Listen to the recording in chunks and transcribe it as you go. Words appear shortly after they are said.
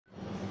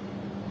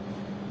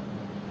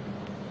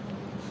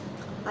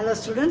Hello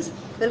students,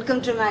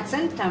 welcome to Max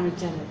and Tamil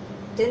channel.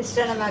 10th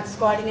standard Max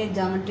coordinate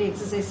geometry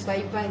exercise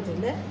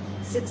 5.3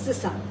 6th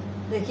sum.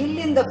 The hill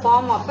in the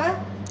form of a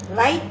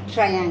right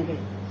triangle.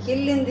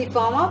 Hill in the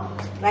form of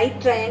right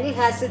triangle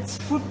has its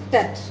foot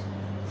at.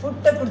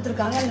 Foot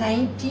கொடுத்திருக்காங்க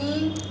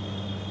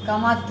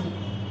 19,3.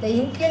 The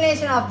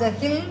inclination of the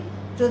hill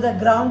to the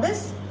ground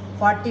is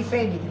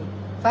 45 degree.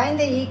 Find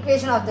the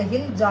equation of the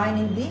hill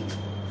joining the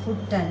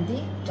foot and the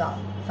top.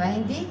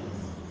 Find the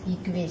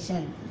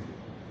equation.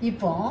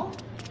 இப்போ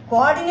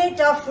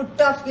coordinate of foot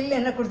of hill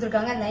என்ன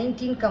கொடுத்திருக்காங்க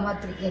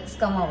 19,3 x,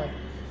 y.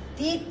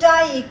 Theta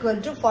equal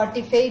to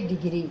 45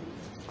 degree.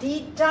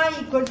 Theta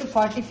equal to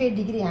 45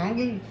 degree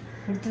angle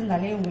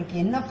கொடுத்திருந்தாலே உங்களுக்கு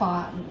என்ன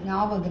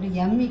ஞாபகம்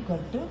m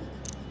equal to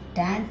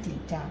tan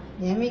theta.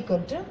 m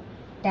equal to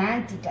tan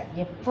theta.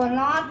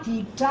 எப்பெல்லாம்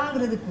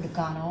தீட்டாங்கிறது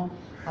கொடுக்கானோ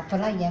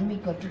அப்பெல்லாம் m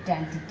equal to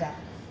tan theta.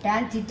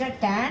 Tan theta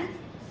tan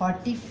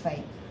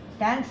 45.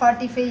 Tan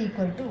 45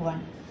 equal to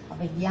 1.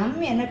 அப்போ m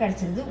என்ன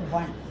கிடைச்சிருது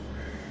 1.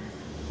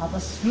 அப்போ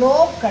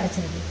slope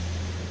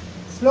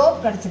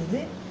கிடைச்சிருது.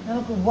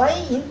 நமக்கு y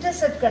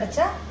இன்டர்செப்ட்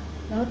கிடைச்சா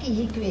நமக்கு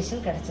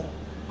ஈக்குவேஷன் கிடைச்சிடும்.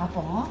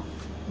 அப்போ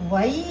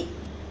y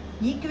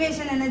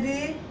ஈக்குவேஷன் என்னது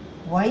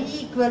y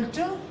equal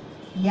to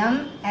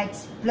mx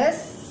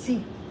plus c.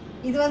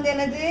 இது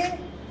என்னது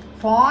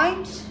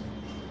பாயிண்ட்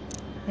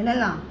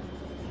என்னலாம்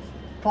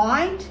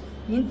பாயிண்ட்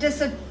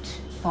இன்டர்செப்ட்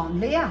ஃபார்ம்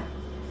இல்லையா,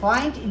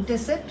 பாயிண்ட்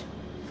இன்டர்செப்ட்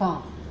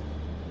ஃபார்ம்.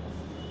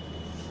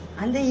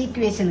 அந்த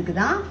ஈக்குவேஷனுக்கு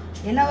தான்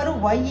என்ன வரும்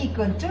y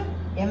equal to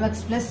mx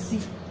plus c.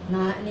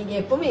 நீங்கள்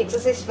எப்போவுமே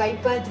எக்ஸசைஸ்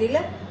 5.3ல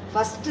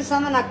ஃபஸ்ட்டு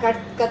சம நான்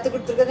கற்றுக்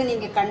கொடுத்துருக்கதை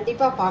நீங்கள்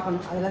கண்டிப்பாக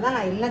பார்க்கணும். அதில் தான்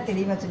நான் எல்லாம்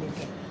தெளிவாக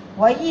சொல்லியிருக்கேன்.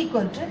 y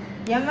equal to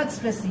mx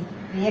plus c.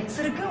 x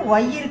இருக்குது,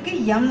 y இருக்குது,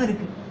 m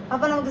இருக்குது.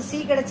 அப்போ நமக்கு c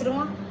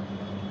கிடச்சிருமா?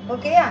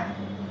 ஓகேயா?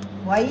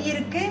 y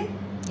இருக்குது,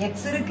 x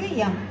இருக்குது,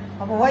 m.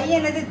 அப்போ y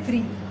என்னது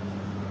 3,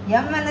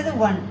 m என்னது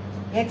 1,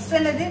 x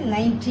என்னது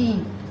 19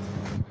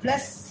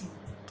 plus c.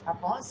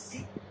 அப்போ c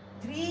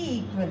 3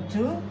 equal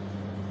to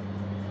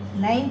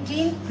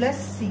 19 plus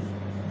c.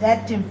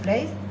 That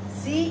implies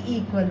c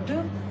equal to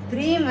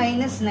 3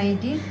 minus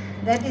 19,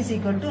 that is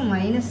equal to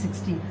minus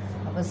 16.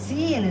 அப்போ c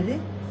என்னது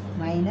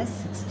minus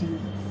 16.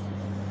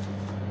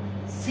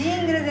 c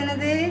ங்கிறது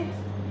என்னது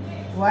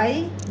y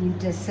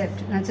intercept.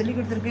 நான் சொல்லி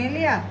கொடுத்துருக்கேன்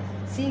இல்லையா,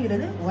 c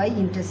ங்கிறது y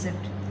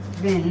intercept.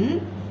 When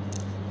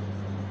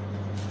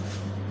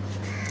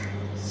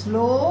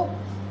slope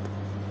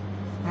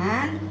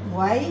and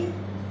y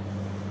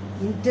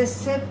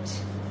intercept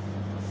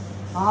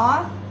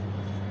are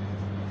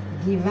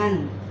given,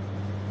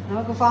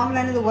 நமக்கு ஃபார்முலா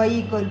என்னது y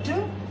equal to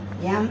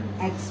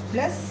mx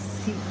plus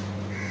c.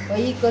 y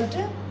equal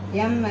to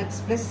mx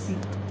plus c.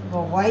 இப்போ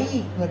y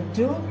equal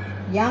to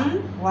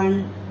m1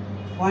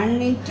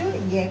 into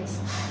x,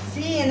 c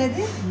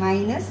என்னது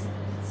minus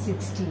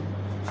 16.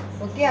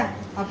 Okay,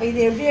 அப்போ இது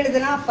எப்படி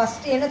எழுதலாம்?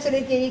 First என்ன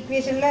சொல்லியிருக்கேன்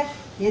ஈக்குவேஷனில்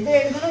எது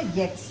எழுதணும்?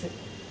 x.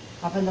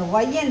 அப்போ இந்த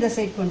y இந்த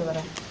சைட் கொண்டு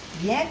வரோம்.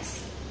 x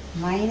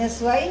minus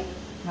y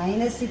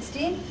minus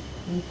 16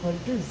 equal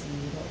to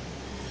 0.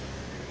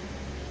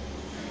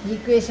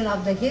 Equation of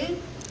the hill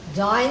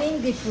joining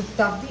the foot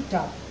of the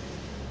top.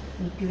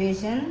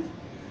 Equation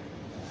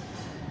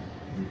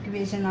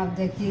of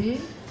the hill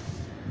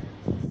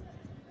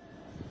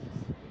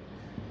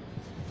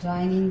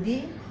joining the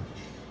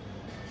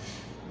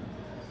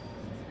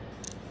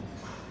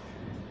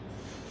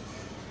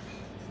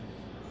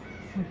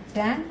foot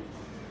and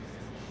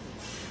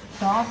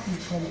top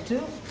equal to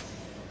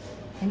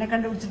என்ன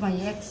கண்டுபிடிச்சிருக்கோம்?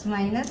 x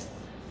minus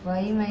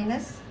y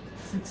minus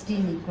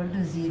 16 equal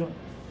to 0.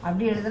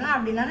 அப்படி எழுதலாம்.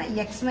 அப்படின்னா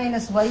x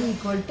minus y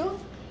equal to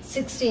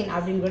 16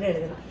 அப்படின்னு கூட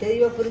எழுதலாம்.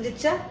 தெளிவாக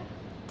புரிஞ்சிச்சா?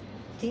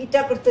 தீட்டா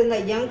கொடுத்துருந்தா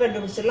m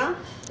கண்டுபிடிச்சிடலாம்.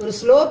 ஒரு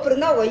ஸ்லோப்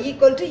இருந்தால் y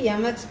equal to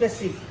mx plus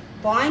c.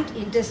 Point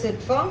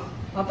intercept form.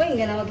 அப்போ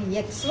இங்கே நமக்கு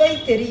xy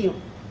தெரியும்.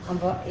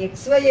 அப்போ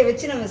xyயை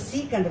வச்சு நம்ம c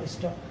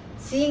கண்டுபிடிச்சிட்டோம்.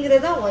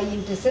 cங்கிறது தான் y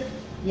இன்டர்செப்ட்,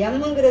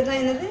 mங்கிறது தான்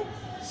என்னது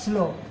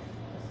ஸ்லோப்.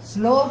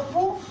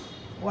 ஸ்லோப்பும்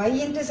y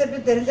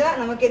இன்டர்செப்ட் தெரிஞ்சால்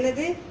நமக்கு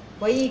என்னது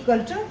y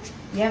equal to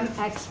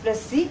mx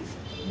plus c.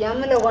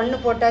 mல 1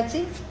 போட்டாச்சு,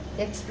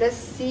 x plus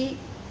c.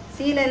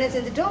 cல என்ன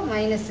செஞ்சிட்டோம்?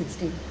 minus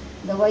 16.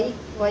 இந்த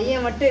yயை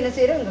மட்டும் என்ன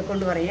செய்கிறோம்? இங்கே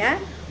கொண்டு வரேன்.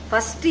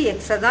 ஃபஸ்ட்டு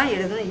எக்ஸை தான்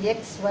எழுதணும். x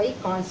y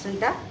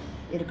கான்ஸ்டண்ட்டாக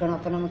இருக்கணும்.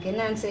 அப்போ நமக்கு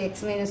என்ன answer? x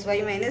minus y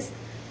minus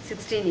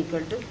 16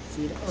 equal to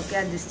 0. Okay,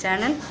 this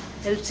channel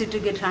helps you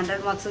to get 100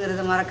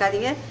 மார்க்ஸுங்கிறத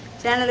மறக்காதீங்க.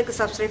 சேனலுக்கு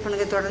சப்ஸ்கிரைப்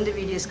பண்ணுங்கள். தொடர்ந்து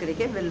வீடியோஸ்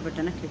கிடைக்க பெல்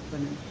பட்டனை கிளிக்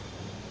பண்ணுங்கள்.